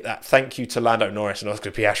 Hit that. Thank you to Lando Norris and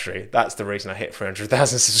Oscar Piastri. That's the reason I hit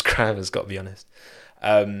 300,000 subscribers, got to be honest.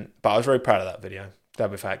 But I was very proud of that video.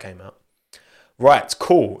 Glad with how it came out. Right,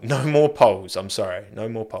 cool. No more polls. I'm sorry. No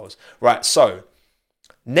more polls. Right, so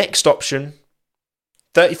next option,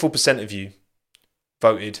 34% of you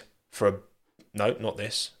voted for a... No, not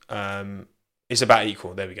this. It's about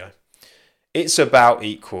equal. There we go. It's about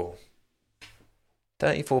equal.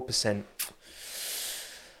 34%.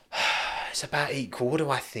 It's about equal. What do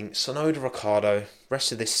I think? Tsunoda, Ricciardo,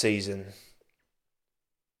 rest of this season.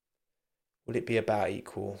 Would it be about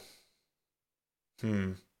equal?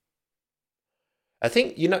 I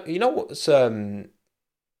think, you know what's... I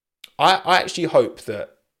actually hope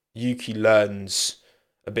that Yuki learns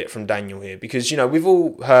a bit from Daniel here, because we've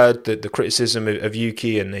all heard the criticism of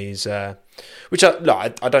Yuki and these, which I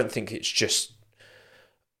don't think it's just.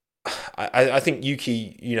 I think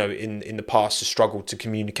Yuki, in the past has struggled to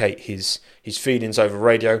communicate his feelings over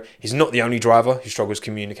radio. He's not the only driver who struggles to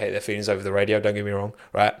communicate their feelings over the radio. Don't get me wrong,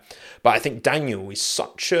 right? But I think Daniel is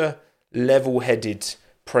such a level-headed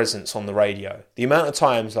presence on the radio. The amount of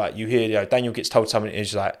times like you hear Daniel gets told something,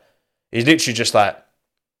 he's literally just like,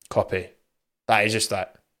 copy. That is just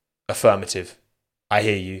like, affirmative. I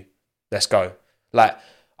hear you. Let's go. Like,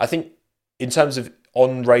 I think in terms of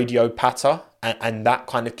on radio patter and that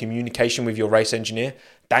kind of communication with your race engineer,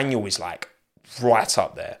 Daniel is like right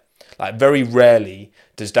up there. Like very rarely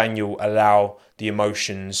does Daniel allow the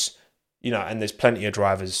emotions, and there's plenty of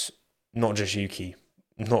drivers, not just Yuki,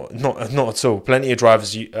 not at all. Plenty of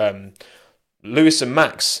drivers. Lewis and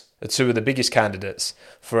Max are two of the biggest candidates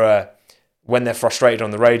for when they're frustrated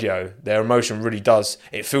on the radio. Their emotion really does.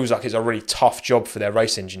 It feels like it's a really tough job for their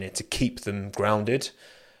race engineer to keep them grounded.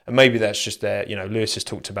 And maybe that's just Lewis has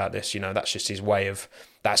talked about this, that's just his way of,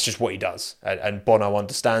 that's just what he does. And Bono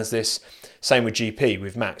understands this. Same with GP,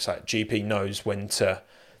 with Max. Like GP knows when to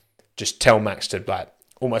just tell Max to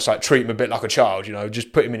almost treat him a bit like a child,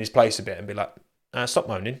 just put him in his place a bit and be like, stop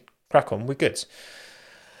moaning, crack on, we're good.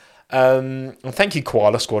 And thank you,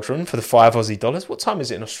 Koala Squadron, for the $5 Aussie. What time is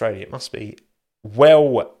it in Australia? It must be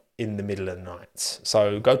well in the middle of the night.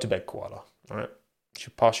 So go to bed, Koala. All right, you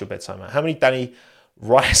should pass your bedtime out. How many Danny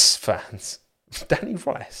Rice fans? Danny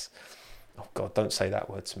Rice. Oh God, don't say that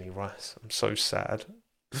word to me, Rice. I'm so sad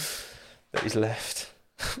that he's left.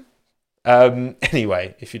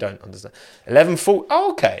 Anyway, if you don't understand, 11:40.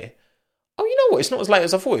 Oh, okay. Oh, you know what? It's not as late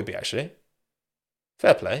as I thought it'd be. Actually,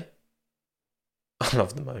 fair play. I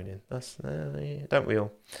love the moaning. That's don't we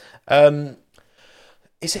all? Would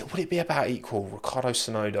it be about equal? Ricciardo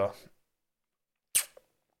Tsunoda.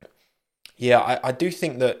 Yeah, I do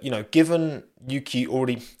think that, given Yuki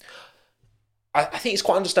already... I think it's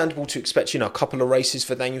quite understandable to expect, a couple of races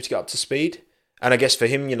for Daniel to get up to speed. And I guess for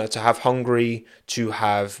him, to have Hungary, to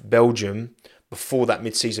have Belgium before that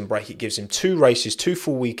mid-season break, it gives him 2 races, 2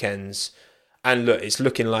 full weekends. And look, it's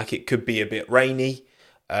looking like it could be a bit rainy,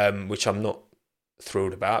 which I'm not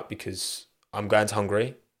thrilled about because I'm going to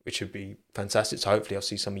Hungary, which would be fantastic. So hopefully I'll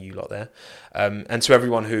see some of you lot there. And to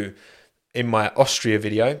everyone who, in my Austria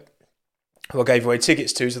video, who I gave away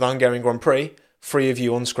tickets to the Hungarian Grand Prix, 3 of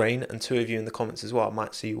you on screen and 2 of you in the comments as well. I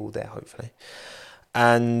might see you all there, hopefully.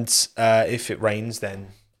 And if it rains, then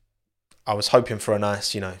I was hoping for a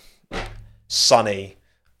nice, sunny,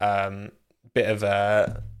 bit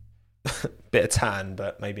of tan,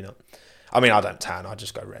 but maybe not. I mean, I don't tan. I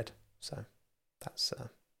just go red. So that's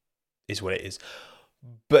is what it is.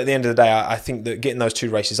 But at the end of the day, I think that getting those 2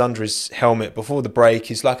 races under his helmet before the break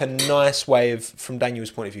is like a nice way of, from Daniel's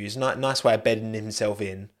point of view, is a nice way of bedding himself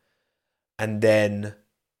in. And then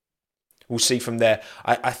we'll see from there.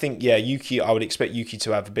 I think, Yuki, I would expect Yuki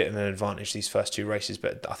to have a bit of an advantage these first 2 races,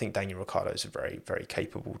 but I think Daniel Ricciardo is a very, very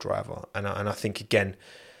capable driver. And I think, again,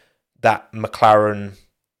 that McLaren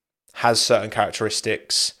has certain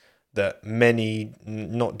characteristics that many,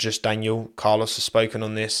 not just Daniel, Carlos has spoken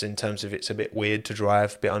on this in terms of it's a bit weird to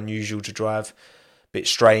drive, a bit unusual to drive, a bit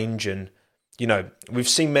strange. And, we've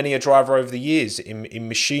seen many a driver over the years in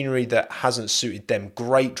machinery that hasn't suited them,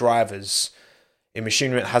 great drivers in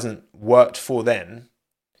machinery that hasn't worked for them.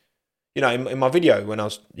 In my video when I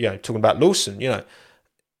was, talking about Lawson,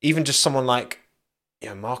 even just someone like,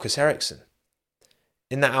 Marcus Ericsson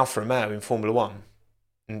in that Alfa Romeo in Formula One,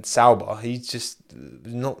 and Sauber, he's just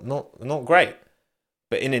not great.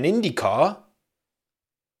 But in an Indy car,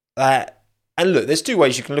 and look, there's 2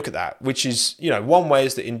 ways you can look at that, which is, one way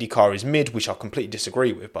is that Indy car is mid, which I completely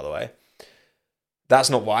disagree with, by the way. That's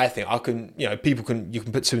not what I think. You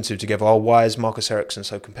can put 2 and 2 together. Oh, why is Marcus Ericsson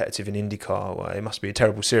so competitive in IndyCar? Well, it must be a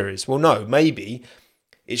terrible series. Well, no, maybe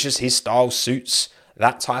it's just his style suits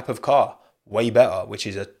that type of car way better, which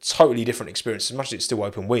is a totally different experience. As much as it's still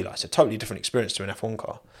open wheel, it's a totally different experience to an F1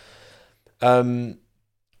 car.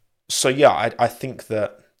 So yeah, I think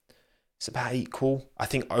that it's about equal. I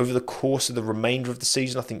think over the course of the remainder of the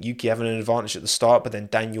season, I think Yuki having an advantage at the start, but then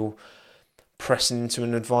Daniel pressing into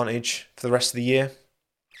an advantage for the rest of the year.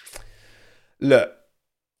 Look,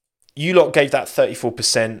 you lot gave that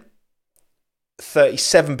 34%,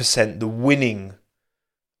 37%, the winning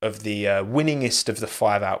of the winningest of the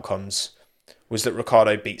 5 outcomes was that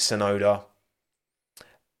Ricciardo beat Tsunoda.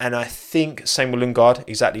 And I think same with Lundgaard,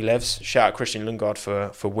 exactly, Levs. Shout out Christian Lundgaard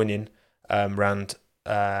for winning around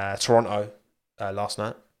Toronto last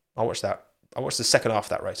night. I watched that. I watched the second half of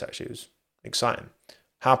that race, actually. It was exciting.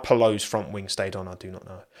 How Pallou's front wing stayed on, I do not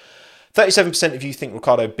know. 37% of you think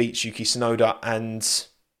Ricciardo beats Yuki Tsunoda, and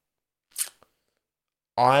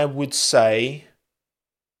I would say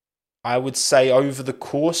over the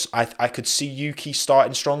course, I could see Yuki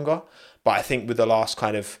starting stronger, but I think with the last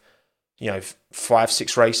kind of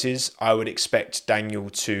 5-6 races, I would expect Daniel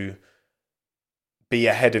to be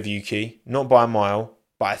ahead of Yuki, not by a mile,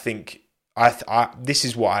 but I think this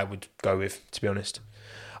is what I would go with, to be honest.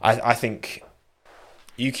 I think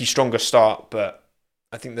Yuki stronger start, but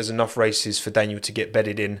I think there's enough races for Daniel to get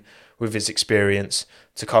bedded in with his experience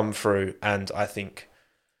to come through, and I think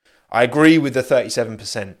I agree with the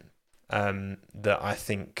 37%. That I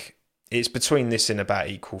think it's between this and about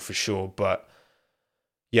equal for sure. But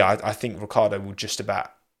yeah, I think Ricciardo will just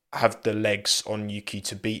about have the legs on Yuki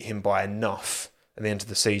to beat him by enough at the end of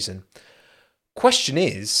the season. Question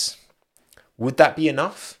is, would that be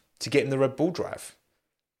enough to get him the Red Bull drive?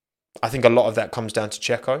 I think a lot of that comes down to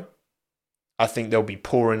Checo. I think they'll be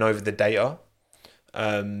poring over the data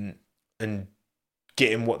and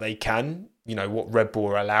getting what they can, what Red Bull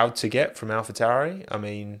are allowed to get from AlphaTauri. I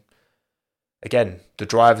mean, again, the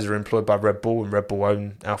drivers are employed by Red Bull and Red Bull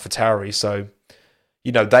own AlphaTauri. So,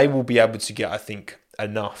 they will be able to get, I think,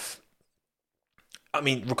 enough. I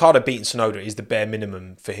mean, Ricciardo beating Tsunoda is the bare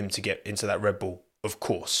minimum for him to get into that Red Bull, of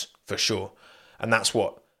course, for sure. And that's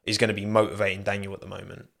what is going to be motivating Daniel at the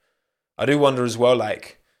moment. I do wonder as well,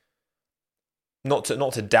 not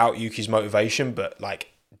to doubt Yuki's motivation, but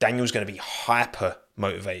Daniel's going to be hyper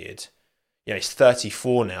motivated. He's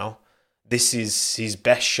 34 now. This is his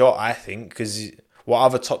best shot, I think, because what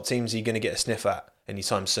other top teams are you going to get a sniff at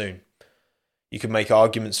anytime soon? You could make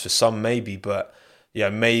arguments for some maybe, but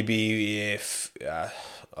maybe if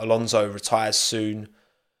Alonso retires soon,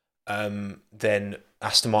 then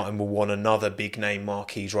Aston Martin will want another big name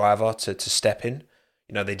marquee driver to step in.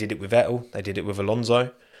 They did it with Vettel, they did it with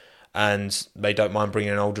Alonso, and they don't mind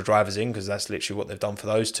bringing older drivers in because that's literally what they've done for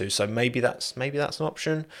those two. So maybe that's an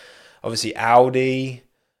option. Obviously, Audi,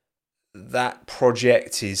 that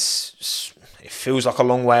project it feels like a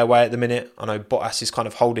long way away at the minute. I know Bottas is kind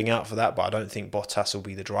of holding out for that, but I don't think Bottas will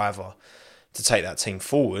be the driver to take that team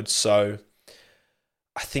forward. So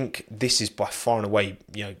I think this is by far and away,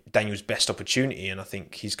 Daniel's best opportunity, and I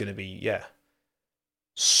think he's going to be,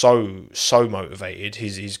 so motivated.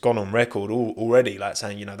 He's gone on record already,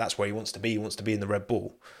 saying, that's where he wants to be. He wants to be in the Red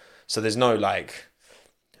Bull. So there's no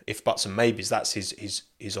if buts and maybes. That's his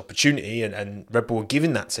opportunity, and Red Bull are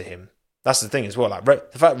giving that to him. That's the thing as well.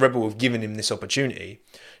 The fact Red Bull have given him this opportunity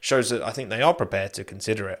shows that I think they are prepared to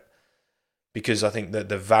consider it, because I think that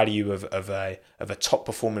the value of a top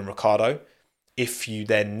performing Ricciardo, if you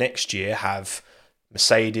then next year have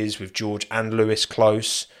Mercedes with George and Lewis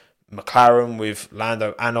close, McLaren with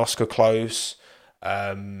Lando and Oscar close,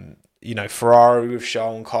 Ferrari with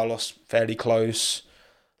Charles and Carlos fairly close.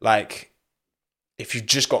 If you've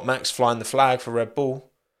just got Max flying the flag for Red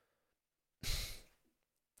Bull,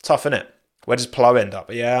 tough, innit? Where does Palou end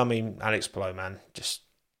up? Yeah, I mean, Alex Palou, man, just,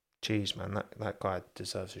 jeez, man, that guy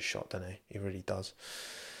deserves a shot, doesn't he? He really does.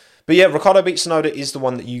 But yeah, Ricciardo beats Tsunoda is the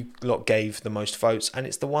one that you lot gave the most votes, and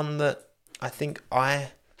it's the one that I think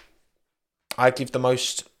I give the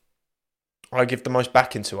most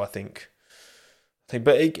back into, I think.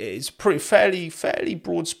 But it's pretty fairly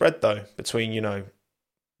broad spread though between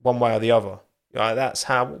one way or the other. That's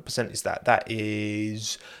what percent is that? That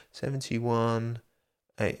is 71.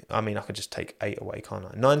 8. I mean, I could just take 8 away, can't I?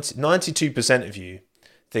 92% of you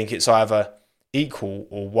think it's either equal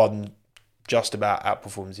or one just about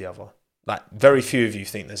outperforms the other. Very few of you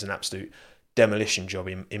think there's an absolute demolition job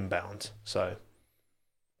inbound. So,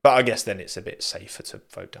 but I guess then it's a bit safer to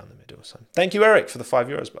vote down the middle. So, thank you, Eric, for the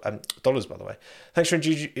 $5, by the way. Thanks for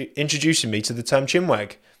introducing me to the term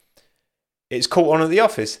Chinwag. It's caught on at the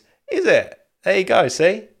office, is it? There you go.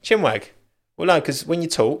 See, Chinwag. Well, no, because when you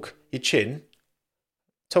talk, your chin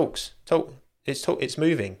talks. It's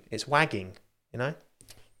moving. It's wagging. I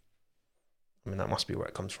mean, that must be where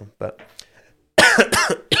it comes from. But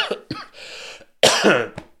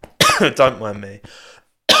don't mind me.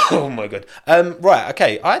 Oh my god. Right.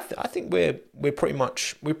 Okay. I think we're pretty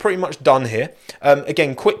much done here.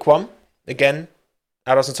 Again, quick one. Again,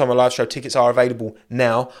 Adults and Tommo live show tickets are available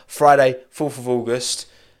now. Friday, 4th of August,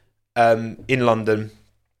 in London.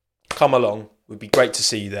 Come along. Would be great to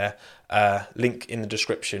see you there. Link in the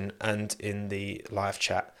description and in the live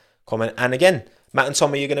chat comment. And again, Matt and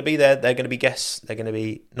Tommy are going to be there. They're going to be guests. They're going to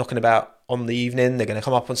be knocking about on the evening. They're going to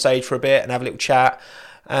come up on stage for a bit and have a little chat.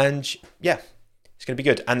 And yeah, it's going to be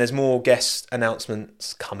good. And there's more guest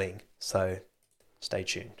announcements coming. So stay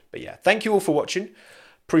tuned. But yeah, thank you all for watching.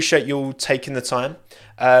 Appreciate you all taking the time.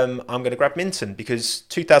 I'm going to grab Minton because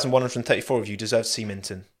 2,134 of you deserve to see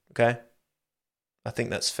Minton. Okay? I think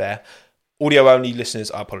that's fair. Audio only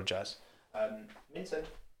listeners, I apologise. Minton.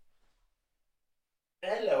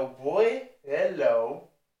 Hello, boy. Hello.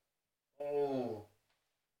 Oh.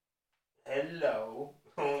 Hello.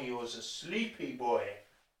 Oh, you're a sleepy boy.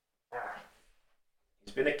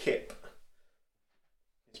 He's been a kip.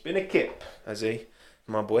 Has he?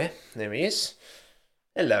 My boy. There he is.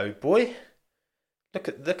 Hello, boy. Look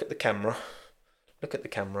at the camera. Look at the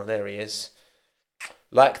camera. There he is.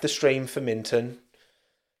 Like the stream for Minton.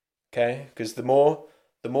 Okay? Because the more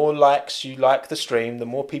The more likes you like the stream, the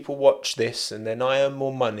more people watch this, and then I earn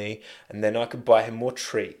more money, and then I could buy him more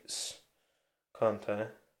treats. Can't I?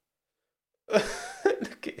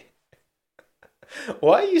 Look at it.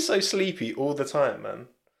 Why are you so sleepy all the time, man?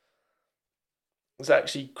 It's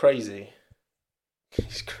actually crazy.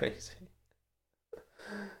 He's crazy.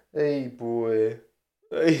 Hey, boy.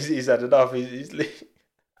 He's had enough. It's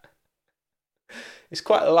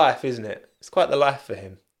quite a life, isn't it? It's quite the life for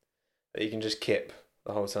him that he can just kip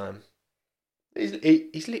the whole time.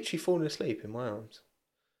 He's literally falling asleep in my arms.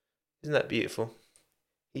 Isn't that beautiful?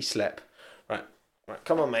 He slept. Right,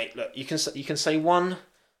 come on, mate. Look, you can say one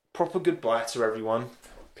proper goodbye to everyone.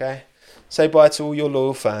 Okay, say bye to all your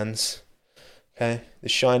loyal fans. Okay, the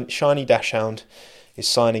shiny Dachshund is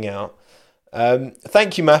signing out.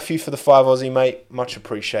 Thank you, Matthew, for the 5 Aussie, mate. Much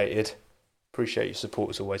appreciated. Appreciate your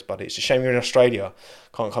support as always, buddy. It's a shame you're in Australia.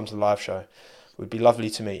 Can't come to the live show. It would be lovely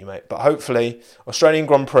to meet you, mate. But hopefully, Australian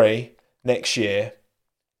Grand Prix next year.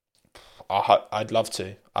 I'd love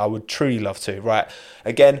to. I would truly love to. Right.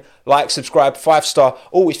 Again, like, subscribe, 5-star.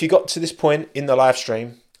 Oh, if you got to this point in the live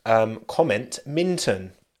stream, comment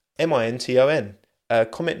Minton. Minton.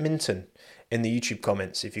 Comment Minton in the YouTube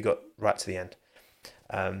comments if you got right to the end.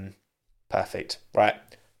 Perfect. Right.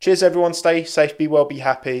 Cheers, everyone. Stay safe, be well, be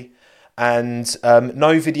happy. And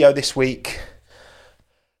no video this week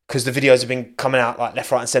because the videos have been coming out like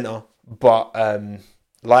left, right, and centre. But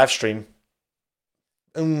live stream,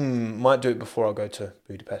 might do it before I go to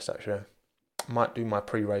Budapest. Actually, might do my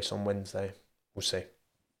pre-race on Wednesday. We'll see.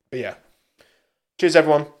 But yeah, cheers,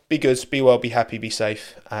 everyone. Be good, be well, be happy, be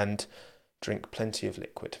safe, and drink plenty of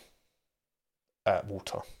liquid,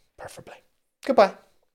 water, preferably. Goodbye.